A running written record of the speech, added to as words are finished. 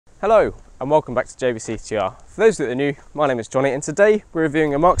Hello and welcome back to JVCTR. For those that are new, my name is Johnny and today we're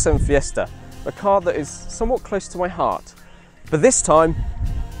reviewing a MK7 Fiesta, a car that is somewhat close to my heart. But this time,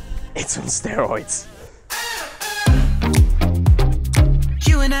 it's on steroids.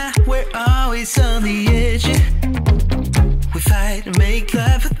 You and I, we're always on the edge. We fight and make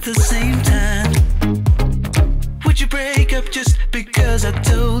love at the same time. Would you break up just because I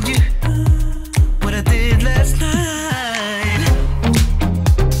told you what I did last night?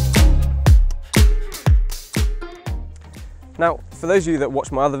 Now, for those of you that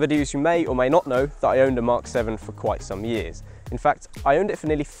watch my other videos, you may or may not know that I owned a MK7 for quite some years. In fact, I owned it for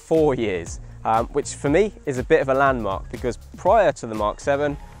nearly 4 years, which for me is a bit of a landmark because prior to the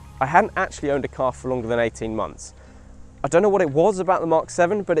MK7, I hadn't actually owned a car for longer than 18 months. I don't know what it was about the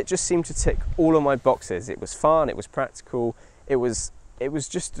MK7, but it just seemed to tick all of my boxes. It was fun, it was practical, it was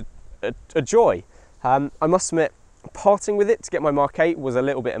just a joy. I must admit, parting with it to get my MK8 was a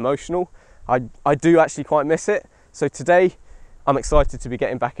little bit emotional. I do actually quite miss it. So today, I'm excited to be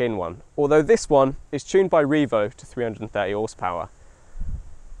getting back in one. Although this one is tuned by REVO to 330 horsepower.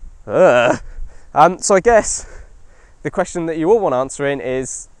 So I guess the question that you all want answering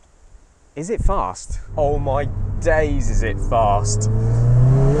is it fast? Oh my days, is it fast?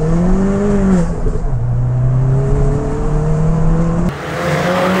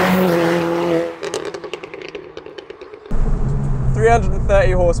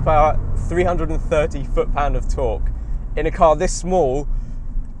 .330 horsepower, 330 foot-pound of torque. In a car this small,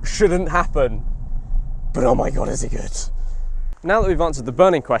 shouldn't happen. But oh my God, is it good? Now that we've answered the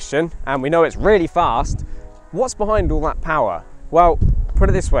burning question, and we know it's really fast, what's behind all that power? Well, put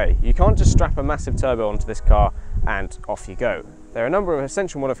it this way, you can't just strap a massive turbo onto this car and off you go. There are a number of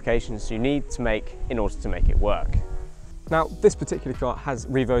essential modifications you need to make in order to make it work. Now, this particular car has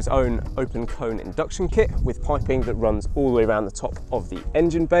REVO's own open cone induction kit with piping that runs all the way around the top of the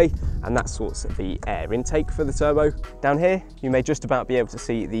engine bay, and that sorts the air intake for the turbo. Down here, you may just about be able to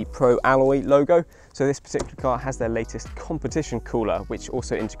see the Pro Alloy logo. So this particular car has their latest competition cooler, which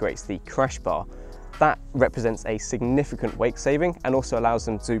also integrates the crash bar. That represents a significant weight saving and also allows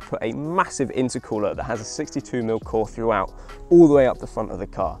them to put a massive intercooler that has a 62mm core throughout, all the way up the front of the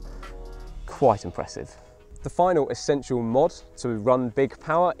car. Quite impressive. The final essential mod to run big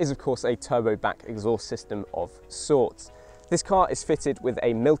power is of course a turbo back exhaust system of sorts. This car is fitted with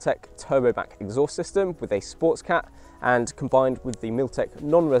a Miltech turbo back exhaust system with a sports cat and combined with the Miltech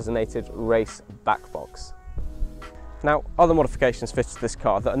non-resonated race back box. Now, other modifications fitted to this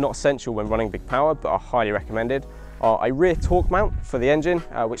car that are not essential when running big power but are highly recommended are a rear torque mount for the engine,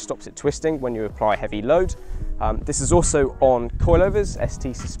 which stops it twisting when you apply heavy load. This is also on coilovers,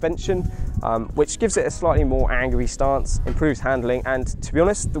 ST suspension, which gives it a slightly more angry stance, improves handling, and to be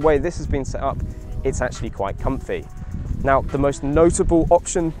honest, the way this has been set up, it's actually quite comfy. Now, the most notable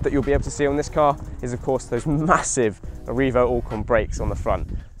option that you'll be able to see on this car is of course those massive REVO Allcon brakes on the front.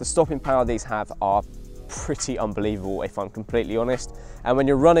 The stopping power these have are pretty unbelievable if I'm completely honest, and when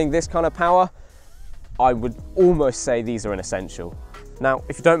you're running this kind of power, I would almost say these are an essential. Now,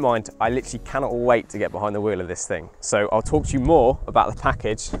 if you don't mind, I literally cannot wait to get behind the wheel of this thing. So I'll talk to you more about the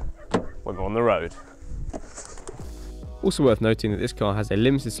package when we're on the road. Also worth noting that this car has a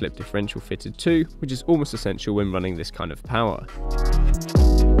limited slip differential fitted too, which is almost essential when running this kind of power.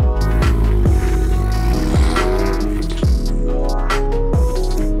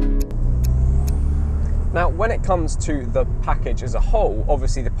 Now, when it comes to the package as a whole,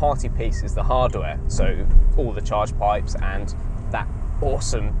 obviously the party piece is the hardware. So all the charge pipes and that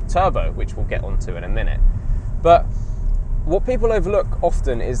awesome turbo, which we'll get onto in a minute. But what people overlook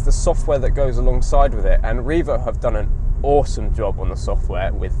often is the software that goes alongside with it, and REVO have done an awesome job on the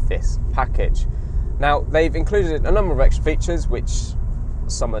software with this package. Now, they've included a number of extra features, which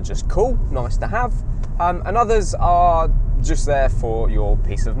some are just cool, nice to have, and others are just there for your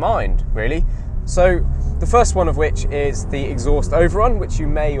peace of mind, really. So the first one of which is the exhaust overrun, which you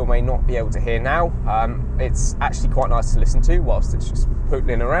may or may not be able to hear now. It's actually quite nice to listen to whilst it's just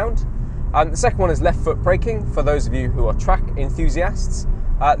pootling around. The second one is left foot braking for those of you who are track enthusiasts.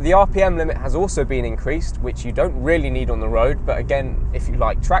 The RPM limit has also been increased, which you don't really need on the road, but again, if you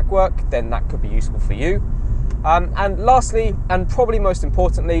like track work, then that could be useful for you. And lastly, and probably most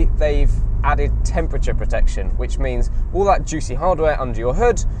importantly, they've added temperature protection, which means all that juicy hardware under your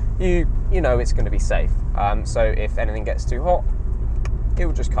hood, you know it's going to be safe. So if anything gets too hot, it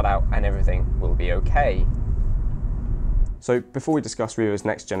will just cut out and everything will be okay. So before we discuss REVO's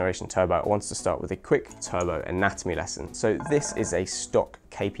next generation turbo, I wanted to start with a quick turbo anatomy lesson. So this is a stock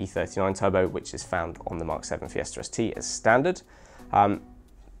KP39 turbo, which is found on the MK7 Fiesta ST as standard.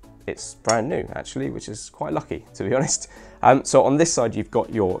 It's brand new actually, which is quite lucky to be honest. So on this side, you've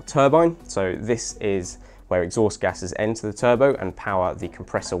got your turbine. So this is where exhaust gases enter the turbo and power the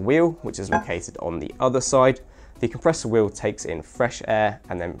compressor wheel, which is located on the other side. The compressor wheel takes in fresh air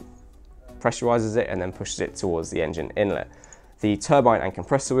and then pressurizes it and then pushes it towards the engine inlet. The turbine and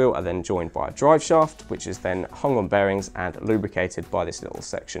compressor wheel are then joined by a drive shaft, which is then hung on bearings and lubricated by this little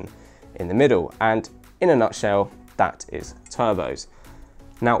section in the middle. And in a nutshell, that is turbos.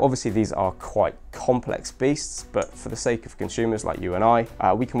 Now, obviously these are quite complex beasts, but for the sake of consumers like you and I,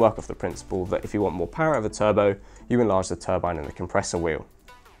 we can work off the principle that if you want more power out of a turbo, you enlarge the turbine and the compressor wheel.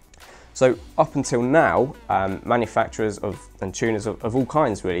 So up until now, manufacturers and tuners of all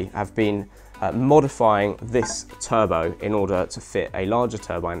kinds really have been modifying this turbo in order to fit a larger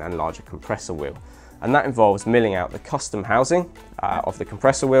turbine and larger compressor wheel. And that involves milling out the custom housing of the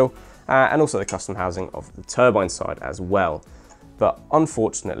compressor wheel and also the custom housing of the turbine side as well. But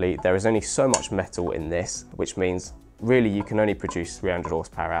unfortunately, there is only so much metal in this, which means really you can only produce 300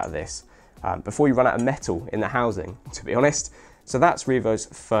 horsepower out of this before you run out of metal in the housing, to be honest. So that's REVO's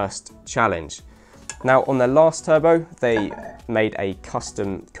first challenge. Now on their last turbo, they made a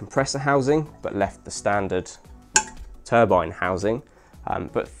custom compressor housing, but left the standard turbine housing.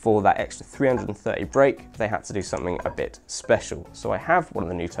 But for that extra 330 brake, they had to do something a bit special. So I have one of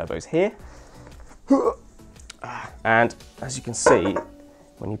the new turbos here. And as you can see,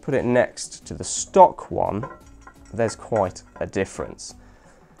 when you put it next to the stock one, there's quite a difference.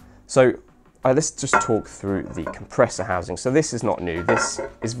 So let's just talk through the compressor housing. So this is not new. This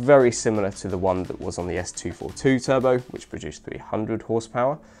is very similar to the one that was on the S242 turbo, which produced 300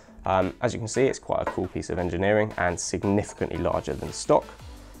 horsepower. As you can see, it's quite a cool piece of engineering and significantly larger than stock.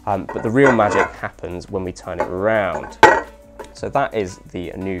 But the real magic happens when we turn it around. So that is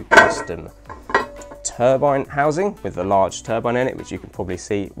the new custom turbine housing with the large turbine in it, which you can probably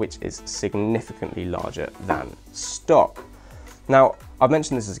see, which is significantly larger than stock. Now, I've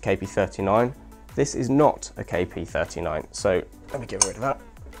mentioned this is a KP39. This is not a KP39, so let me get rid of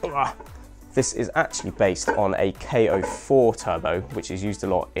that. This is actually based on a KO4 turbo, which is used a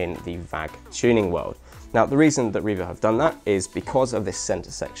lot in the VAG tuning world. Now, the reason that REVO have done that is because of this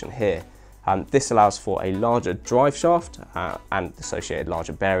center section here. This allows for a larger drive shaft and associated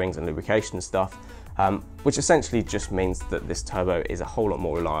larger bearings and lubrication stuff, which essentially just means that this turbo is a whole lot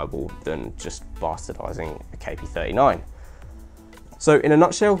more reliable than just bastardizing a KP39. So in a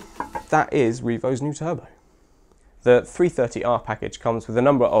nutshell, that is REVO's new turbo. The 330R package comes with a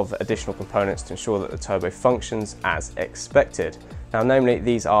number of additional components to ensure that the turbo functions as expected. Now, namely,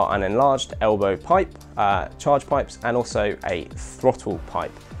 these are an enlarged elbow pipe, charge pipes, and also a throttle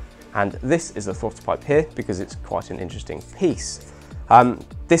pipe. And this is a throttle pipe here because it's quite an interesting piece.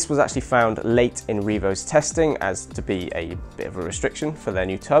 This was actually found late in REVO's testing as to be a bit of a restriction for their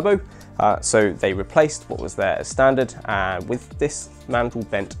new turbo. So they replaced what was there as standard with this mantle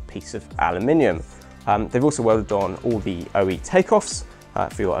bent piece of aluminium. They've also welded on all the OE takeoffs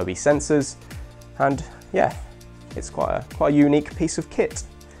for your OE sensors. And yeah, it's quite a unique piece of kit.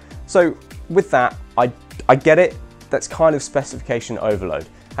 So with that, I get it. That's kind of specification overload.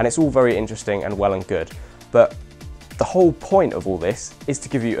 And it's all very interesting and well and good. But the whole point of all this is to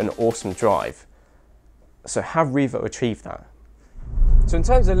give you an awesome drive. So have REVO achieved that? So in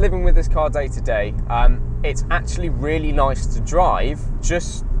terms of living with this car day to day, it's actually really nice to drive,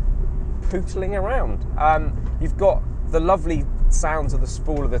 just pootling around. You've got the lovely sounds of the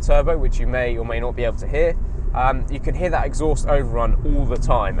spool of the turbo, which you may or may not be able to hear. You can hear that exhaust overrun all the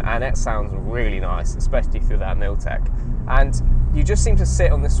time, and it sounds really nice, especially through that Miltech. And you just seem to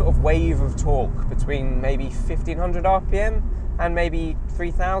sit on this sort of wave of torque between maybe 1500 RPM and maybe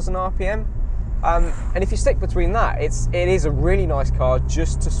 3000 RPM. And if you stick between that, it is a really nice car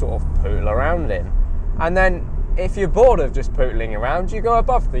just to sort of pootle around in. And then if you're bored of just pootling around, you go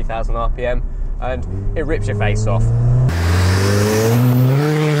above 3000 RPM and it rips your face off.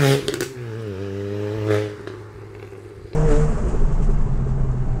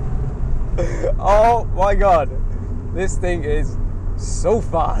 Oh my God, this thing is so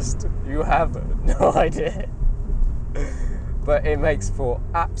fast, you have no idea. But it makes for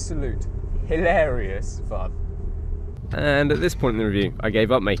absolute hilarious fun. And at this point in the review, I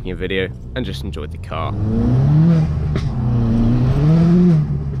gave up making a video and just enjoyed the car.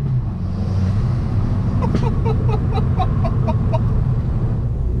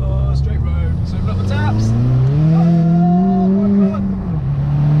 Oh, straight road, so open up the taps. Oh my God.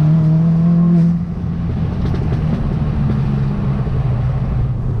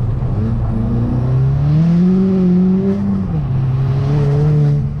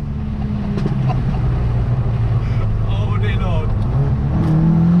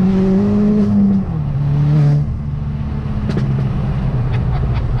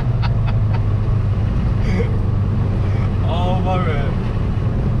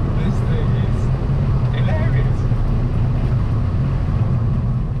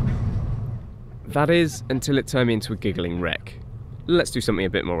 That is, until it turned me into a giggling wreck. Let's do something a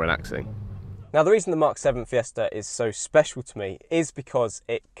bit more relaxing. Now, the reason the MK7 Fiesta is so special to me is because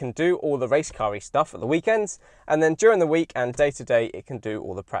it can do all the race car-y stuff at the weekends, and then during the week and day to day, it can do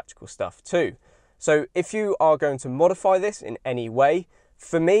all the practical stuff too. So if you are going to modify this in any way,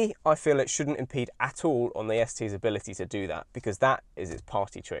 for me, I feel it shouldn't impede at all on the ST's ability to do that, because that is its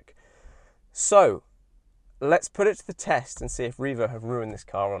party trick. So let's put it to the test and see if REVO have ruined this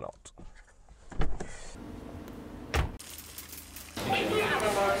car or not.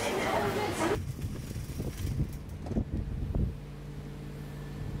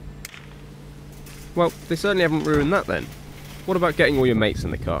 Well, they certainly haven't ruined that then. What about getting all your mates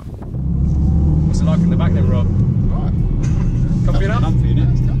in the car? What's it like in the back then, Rob? Right. Comfy enough? Comfy, yeah,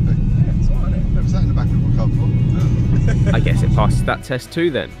 it's comfy. Yeah, it's alright, isn't it? Never sat in the back of a car before. No. I guess it passes that test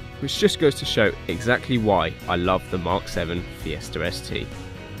too then, which just goes to show exactly why I love the MK7 Fiesta ST.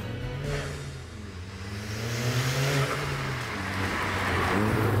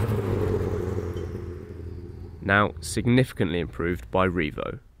 Now significantly improved by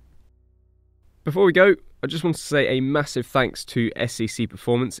REVO. Before we go, I just want to say a massive thanks to SCC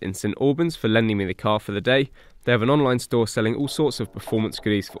Performance in St Albans for lending me the car for the day. They have an online store selling all sorts of performance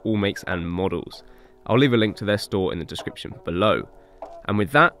goodies for all makes and models. I'll leave a link to their store in the description below. And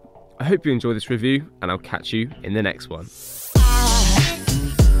with that, I hope you enjoy this review, and I'll catch you in the next one.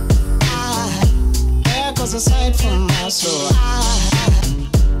 There goes a sight from my soul.